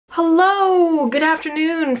Hello, good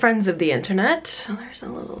afternoon, friends of the internet. Oh, there's a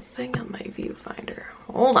little thing on my viewfinder.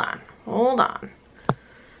 Hold on.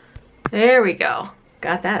 There we go.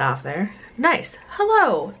 Got that off there. Nice.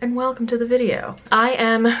 Hello, and welcome to the video. I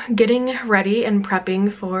am getting ready and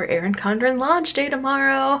prepping for Erin Condren launch day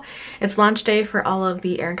tomorrow. It's launch day for all of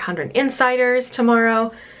the Erin Condren insiders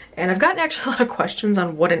tomorrow. And I've gotten actually a lot of questions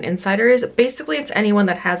on what an insider is. Basically, it's anyone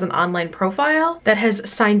that has an online profile that has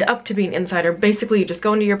signed up to be an insider. Basically, you just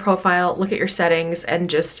go into your profile, look at your settings, and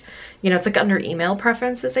just, you know, it's like under email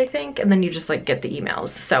preferences, I think, and then you just like get the emails.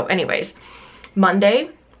 So anyways, Monday,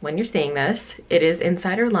 when you're seeing this, it is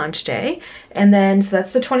insider launch day. And then, so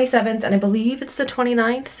that's the 27th, and I believe it's the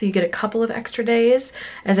 29th, so you get a couple of extra days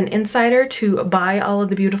as an insider to buy all of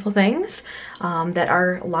the beautiful things that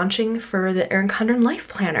are launching for the Erin Condren Life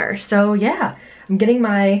Planner. So yeah, I'm getting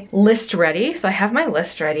my list ready. So I have my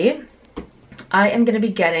list ready. I am gonna be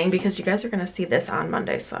getting, because you guys are gonna see this on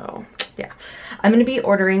Monday, so yeah. I'm gonna be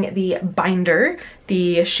ordering the binder,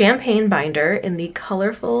 the champagne binder in the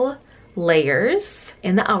colorful layers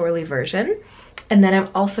in the hourly version. And then I'm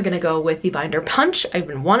also gonna go with the binder punch. I've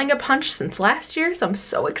been wanting a punch since last year, so I'm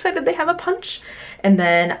so excited they have a punch. And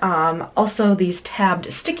then also these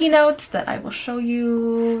tabbed sticky notes that I will show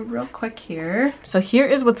you real quick here. So here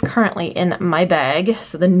is what's currently in my bag.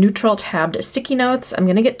 So the neutral tabbed sticky notes, I'm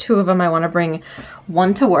gonna get 2 of them. I wanna bring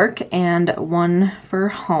one to work and one for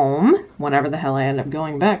home, whenever the hell I end up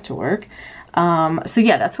going back to work. So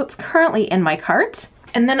yeah, that's what's currently in my cart.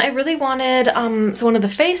 And then I really wanted so one of the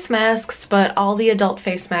face masks, but all the adult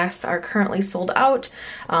face masks are currently sold out.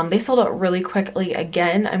 They sold out really quickly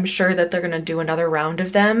again. I'm sure that they're gonna do another round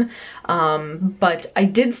of them. But I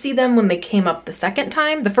did see them when they came up the second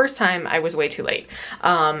time. The first time I was way too late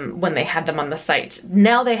when they had them on the site.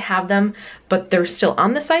 Now they have them, but they're still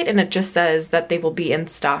on the site, and it just says that they will be in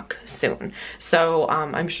stock soon. So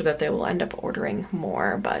I'm sure that they will end up ordering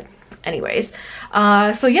more, but anyways,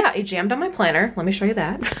 so yeah, I jammed on my planner. Let me show you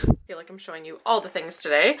that. I feel like I'm showing you all the things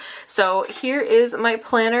today. So here is my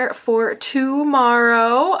planner for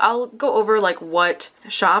tomorrow. I'll go over like what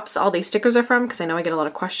shops all these stickers are from, because I know I get a lot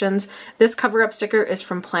of questions. This cover up sticker is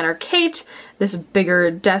from Planner Kate. This bigger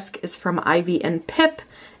desk is from Ivy and Pip.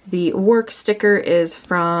 The work sticker is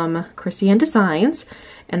from Chrissy Designs.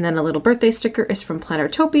 And then a little birthday sticker is from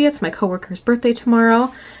Plannertopia. It's my coworker's birthday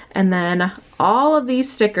tomorrow. And then all of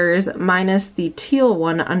these stickers, minus the teal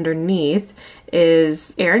one underneath,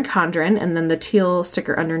 is Erin Condren, and then the teal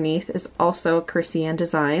sticker underneath is also Chrissy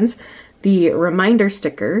Designs. The reminder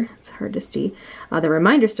sticker, it's hard to see, the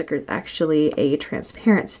reminder sticker is actually a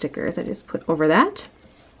transparent sticker that is put over that.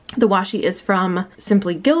 The washi is from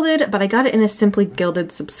Simply Gilded, but I got it in a Simply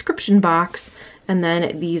Gilded subscription box. And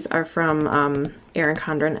then these are from Erin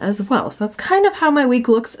Condren as well. So that's kind of how my week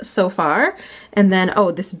looks so far. And then,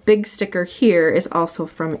 oh, this big sticker here is also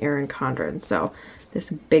from Erin Condren. So this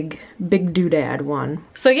big doodad one.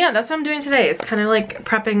 So yeah, that's what I'm doing today. It's kind of like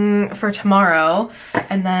prepping for tomorrow.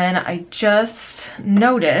 And then I just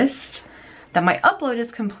noticed that my upload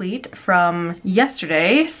is complete from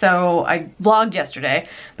yesterday. So I vlogged yesterday,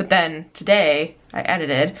 but then today I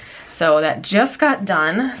edited. So that just got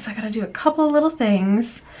done. So I gotta do a couple of little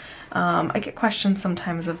things. I get questions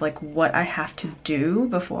sometimes of like what I have to do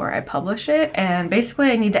before I publish it. And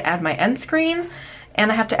basically I need to add my end screen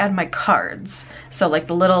and I have to add my cards. So like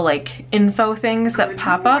the little like info things that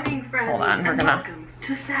pop up. Hold on, we're gonna,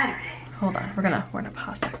 to Saturday. Hold on, we're gonna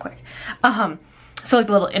pause that quick. So like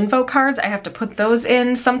the little info cards, I have to put those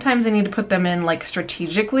in. Sometimes I need to put them in like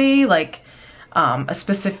strategically, like a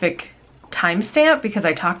specific timestamp because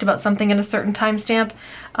I talked about something in a certain timestamp.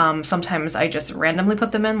 Sometimes I just randomly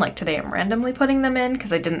put them in, like today I'm randomly putting them in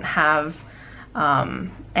because I didn't have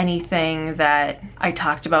anything that I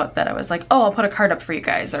talked about that I was like, oh, I'll put a card up for you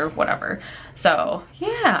guys or whatever. So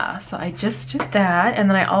yeah, so I just did that. And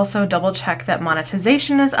then I also double check that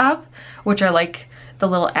monetization is up, which are like the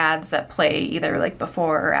little ads that play either like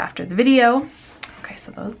before or after the video. Okay,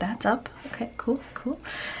 so that's up. Okay, cool.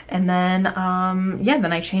 And then, yeah,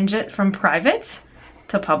 then I change it from private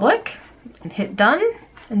to public and hit done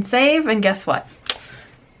and save, and guess what?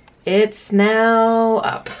 It's now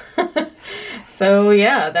up. So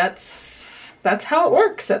yeah, that's how it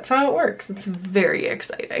works. That's how it works. It's very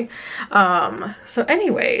exciting. So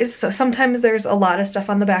anyways, so sometimes there's a lot of stuff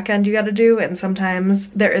on the back end you gotta do, and sometimes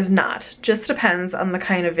there is not. Just depends on the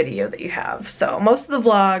kind of video that you have. So most of the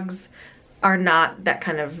vlogs are not that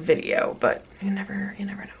kind of video, but you never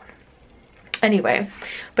know. Anyway,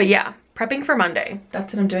 but yeah, prepping for Monday.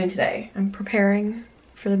 That's what I'm doing today. I'm preparing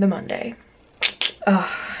for the Monday.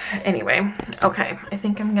 Anyway, okay, I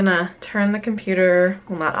think I'm gonna turn the computer,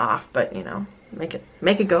 well, not off, but you know, make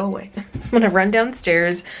it go away. I'm gonna run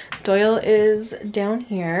downstairs. Doyle is down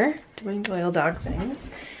here doing Doyle dog things.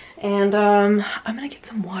 And I'm gonna get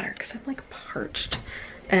some water because I'm like parched.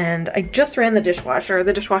 And I just ran the dishwasher.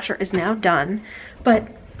 The dishwasher is now done. But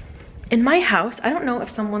in my house, I don't know if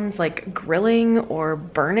someone's like grilling or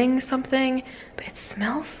burning something, but it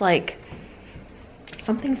smells like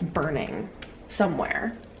something's burning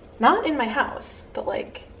somewhere. Not in my house, but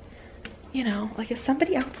like, you know, like is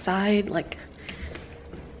somebody outside, like,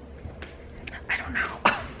 I don't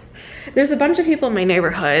know. There's a bunch of people in my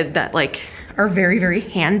neighborhood that like are very, very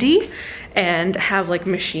handy and have like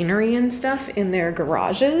machinery and stuff in their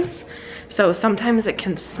garages. So sometimes it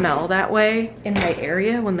can smell that way in my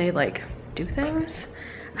area when they like do things.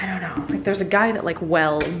 I don't know. Like there's a guy that like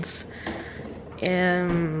welds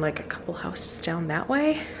in like a couple houses down that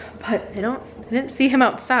way, but I didn't see him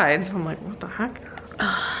outside. So I'm like, what the heck?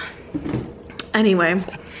 Anyway,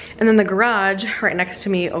 and then the garage right next to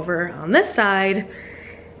me over on this side,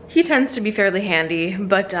 he tends to be fairly handy,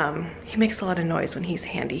 but he makes a lot of noise when he's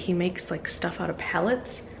handy. He makes like stuff out of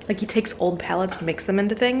pallets. Like he takes old pallets and makes them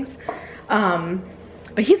into things.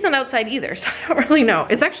 But he's not outside either, so I don't really know.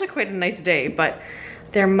 It's actually quite a nice day, but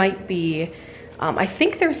there might be, I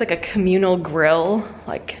think there's like a communal grill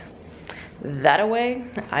like that away.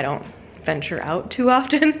 I don't venture out too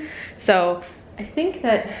often. So I think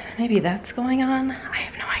that maybe that's going on. I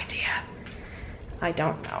have no idea. I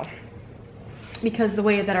don't know. Because the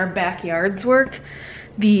way that our backyards work,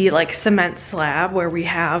 the like cement slab where we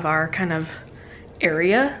have our kind of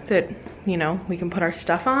area that, you know, we can put our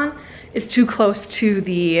stuff on is too close to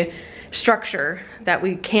the structure that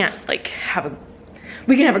we can't like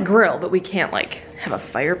we can have a grill, but we can't like have a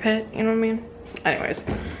fire pit, you know what I mean? Anyways,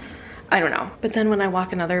 I don't know. But then when I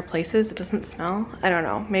walk in other places, it doesn't smell. I don't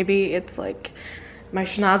know, maybe it's like my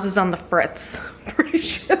schnoz is on the fritz. I'm pretty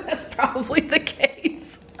sure that's probably the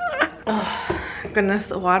case. Oh, goodness,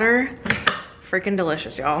 the water, freaking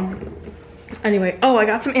delicious, y'all. Anyway, oh, I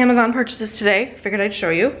got some Amazon purchases today. Figured I'd show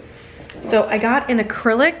you. So I got an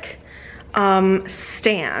acrylic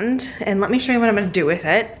stand, and let me show you what I'm gonna do with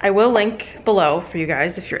it. I will link below for you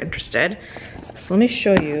guys if you're interested. So let me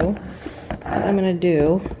show you what I'm gonna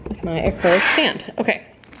do with my acrylic stand. Okay,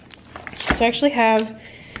 so I actually have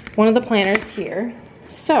one of the planters here.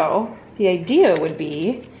 So the idea would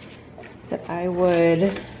be that I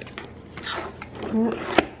would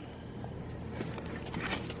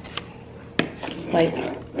like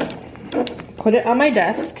put it on my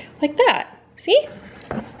desk like that. See?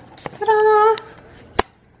 Ta-da!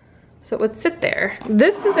 So it would sit there.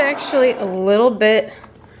 This is actually a little bit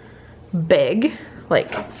big,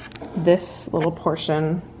 like this little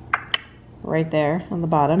portion right there on the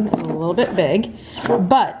bottom is a little bit big,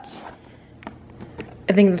 but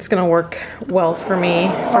I think it's gonna work well for me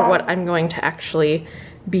for what I'm going to actually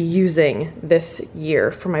be using this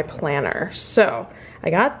year for my planner. So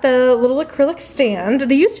I got the little acrylic stand.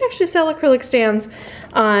 They used to actually sell acrylic stands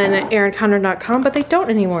on erinconrad.com, but they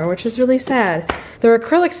don't anymore, which is really sad. They're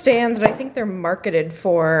acrylic stands, but I think they're marketed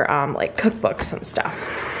for like cookbooks and stuff.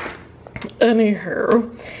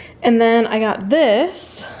 Anywho, and then I got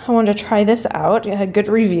this. I wanted to try this out. It had good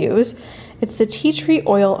reviews. It's the tea tree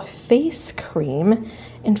oil face cream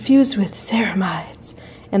infused with ceramides.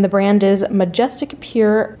 And the brand is Majestic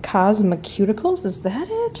Pure Cosmeceuticals. Is that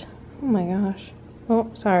it? Oh my gosh. Oh,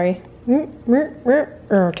 sorry.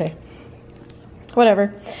 Okay.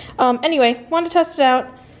 Whatever. Anyway, wanted to test it out,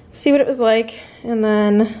 see what it was like, and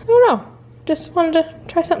then, I don't know, just wanted to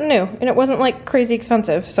try something new. And it wasn't like crazy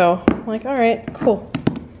expensive, so I'm like, all right, cool.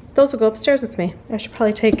 Those will go upstairs with me. I should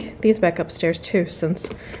probably take these back upstairs too, since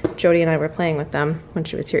Jody and I were playing with them when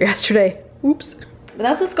she was here yesterday. Oops. But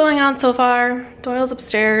that's what's going on so far. Doyle's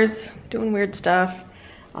upstairs doing weird stuff.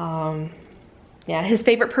 Yeah, his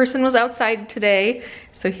favorite person was outside today,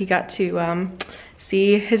 so he got to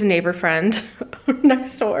see his neighbor friend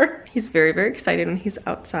next door. He's very, very excited when he's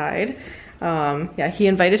outside. Yeah, he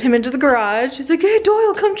invited him into the garage. He's like, hey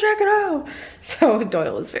Doyle, come check it out. So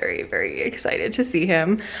Doyle is very, very excited to see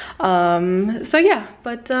him. So yeah,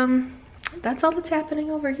 but that's all that's happening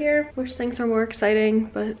over here. Wish things were more exciting,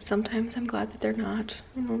 but sometimes I'm glad that they're not.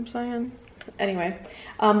 You know what I'm saying? Anyway,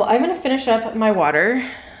 well, I'm gonna finish up my water.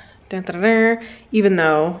 Dun, dun, dun, dun, even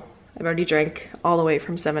though I've already drank all the way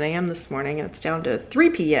from 7 a.m. this morning and it's down to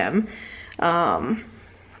 3 p.m.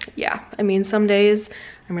 Yeah, I mean, some days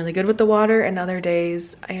I'm really good with the water and other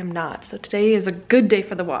days I am not. So today is a good day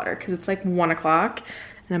for the water because it's like 1 o'clock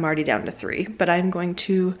and I'm already down to 3. But I'm going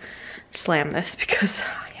to slam this because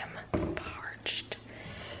I am parched.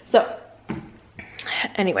 So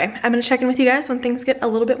Anyway, I'm gonna check in with you guys when things get a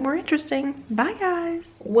little bit more interesting. Bye guys.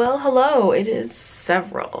 Well, hello. It is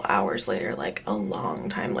several hours later, like a long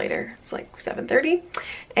time later. It's like 7:30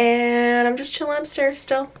 and I'm just chilling upstairs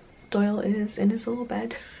still. Doyle is in his little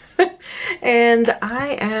bed. And I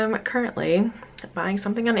am currently buying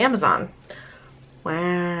something on Amazon.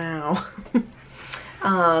 Wow.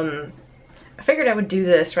 I figured I would do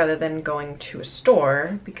this rather than going to a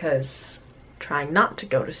store because trying not to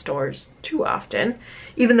go to stores too often,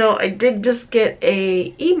 even though I did just get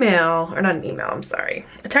a email, or not an email, I'm sorry,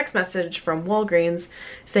 a text message from Walgreens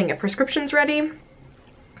saying a prescription's ready,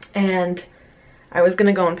 and I was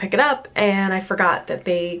gonna go and pick it up and I forgot that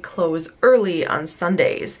they close early on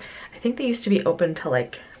Sundays. I think they used to be open till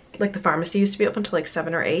like the pharmacy used to be open till like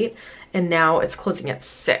 7 or 8, and now it's closing at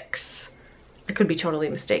 6. I could be totally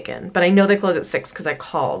mistaken, but I know they close at 6 because I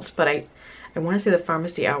called, but I want to say the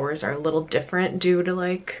pharmacy hours are a little different due to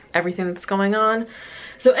like everything that's going on.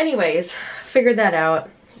 So anyways, figured that out.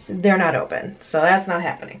 They're not open, so that's not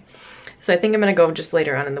happening. So I think I'm gonna go just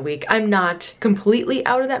later on in the week. I'm not completely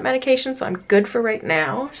out of that medication, so I'm good for right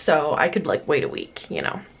now. So I could like wait a week, you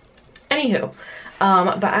know. Anywho,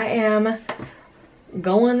 but I am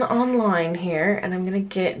going online here and I'm gonna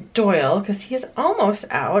get Doyle because he is almost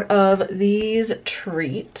out of these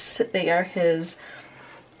treats. They are his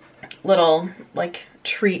little like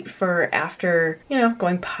treat for after, you know,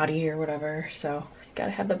 going potty or whatever. So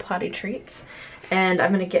gotta have the potty treats. And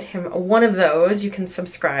I'm gonna get him one of those. You can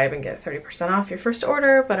subscribe and get 30% off your first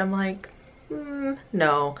order, but I'm like,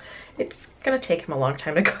 no, it's gonna take him a long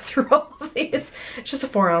time to go through all of these. It's just a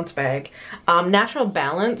 4-ounce bag. Natural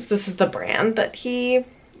Balance, this is the brand that he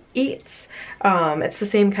eats. It's the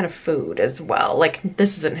same kind of food as well. Like,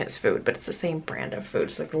 this isn't his food, but it's the same brand of food.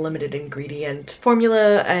 It's like a limited ingredient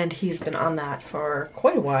formula, and he's been on that for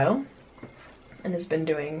quite a while and has been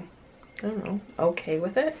doing, I don't know, okay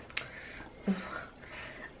with it. Ugh.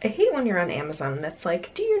 I hate when you're on Amazon and it's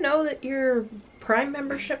like, do you know that your Prime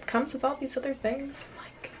membership comes with all these other things? I'm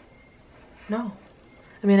like, no.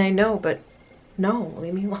 I mean, I know, but no,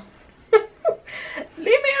 leave me alone.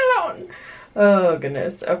 Leave me alone. Oh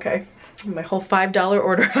goodness. Okay, my whole $5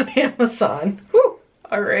 order on Amazon. Whew.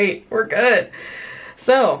 All right, we're good.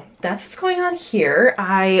 So that's what's going on here.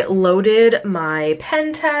 I loaded my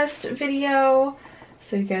pen test video,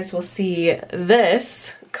 so you guys will see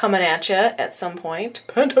this coming at you at some point.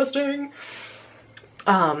 Pen testing.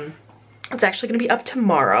 It's actually gonna be up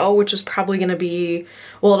tomorrow, which is probably gonna be,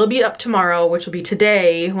 well, it'll be up tomorrow, which will be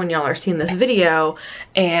today when y'all are seeing this video.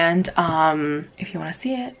 And if you wanna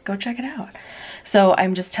see it, go check it out. So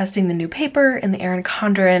I'm just testing the new paper in the Erin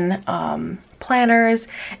Condren planners,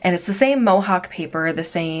 and it's the same Mohawk paper, the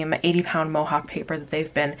same 80-pound Mohawk paper that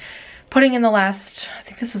they've been putting in the last, I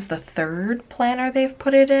think this is the 3rd planner they've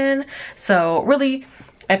put it in. So really,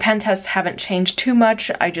 my pen tests haven't changed too much.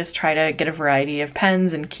 I just try to get a variety of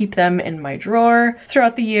pens and keep them in my drawer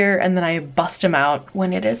throughout the year, and then I bust them out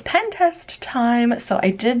when it is pen test time. So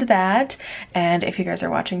I did that, and if you guys are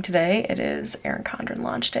watching today, it is Erin Condren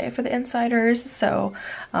launch day for the insiders. So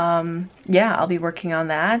yeah, I'll be working on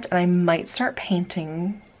that, and I might start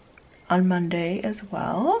painting on Monday as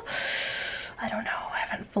well. I don't know, I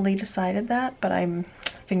haven't fully decided that, but I'm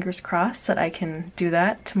fingers crossed that I can do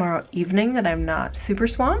that tomorrow evening, that I'm not super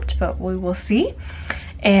swamped, but we will see.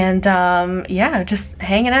 And yeah, just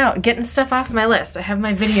hanging out, getting stuff off my list. I have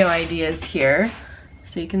my video ideas here,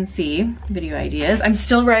 so you can see video ideas. I'm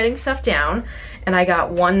still writing stuff down, and I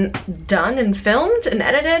got one done and filmed and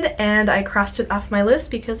edited, and I crossed it off my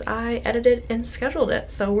list because I edited and scheduled it,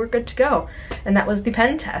 so we're good to go. And that was the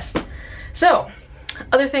pen test. So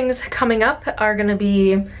other things coming up are gonna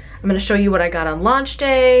be, I'm gonna show you what I got on launch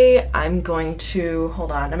day. I'm going to,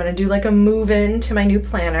 hold on, I'm gonna do like a move-in to my new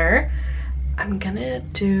planner. I'm gonna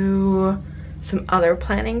do some other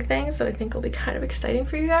planning things that I think will be kind of exciting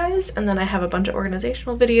for you guys. And then I have a bunch of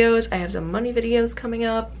organizational videos. I have some money videos coming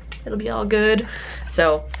up. It'll be all good.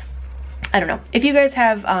 So I don't know. If you guys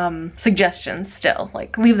have suggestions still,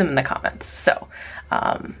 like, leave them in the comments. So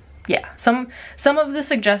yeah, some of the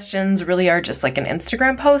suggestions really are just like an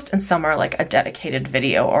Instagram post, and some are like a dedicated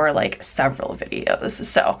video or like several videos.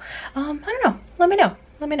 So I don't know, let me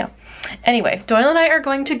know. Anyway, Doyle and I are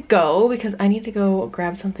going to go because I need to go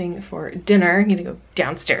grab something for dinner. I need to go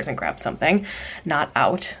downstairs and grab something, not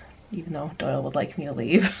out, even though Doyle would like me to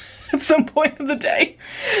leave at some point of the day.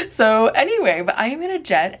 So anyway, but I am gonna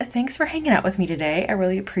jet. Thanks for hanging out with me today. I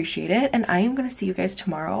really appreciate it. And I am gonna see you guys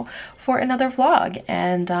tomorrow for another vlog.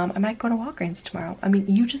 And I might go to Walgreens tomorrow. I mean,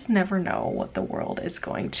 you just never know what the world is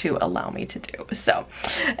going to allow me to do. So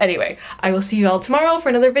anyway, I will see you all tomorrow for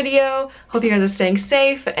another video. Hope you guys are staying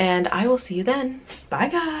safe, and I will see you then. Bye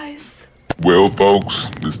guys. Well, folks,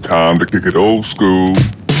 it's time to kick it old school.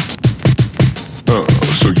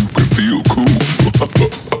 So you can feel cool.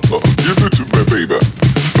 Give it to me, baby.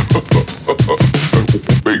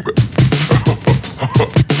 Baby.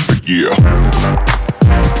 Yeah.